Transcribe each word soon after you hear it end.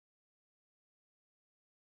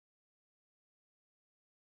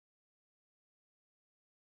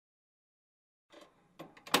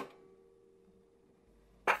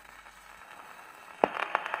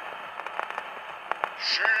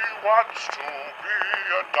She wants to be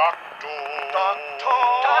a doctor.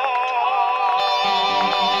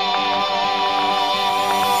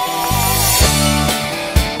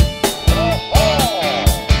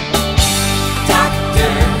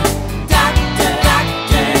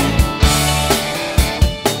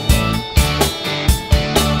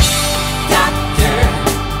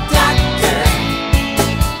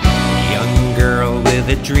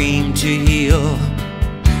 A dream to heal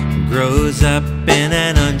grows up in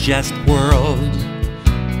an unjust world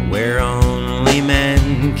where only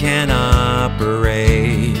men can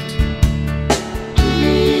operate.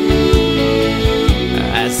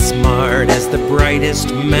 As smart as the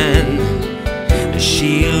brightest men,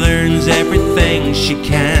 she learns everything she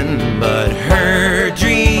can, but her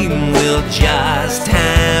dream will just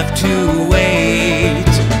have to wait.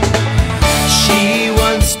 She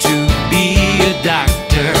wants to be a doctor.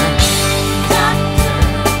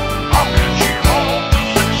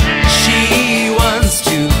 She wants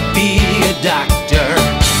to be a doctor.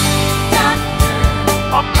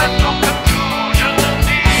 A mental confusion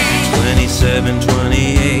indeed. 27,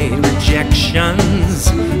 28 rejections,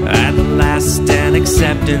 at last an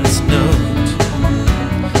acceptance note.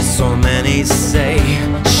 So many say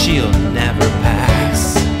she'll never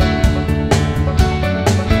pass.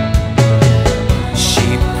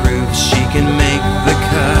 She proves she can make the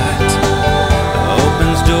cut,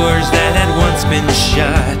 opens doors that had once been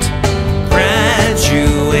shut.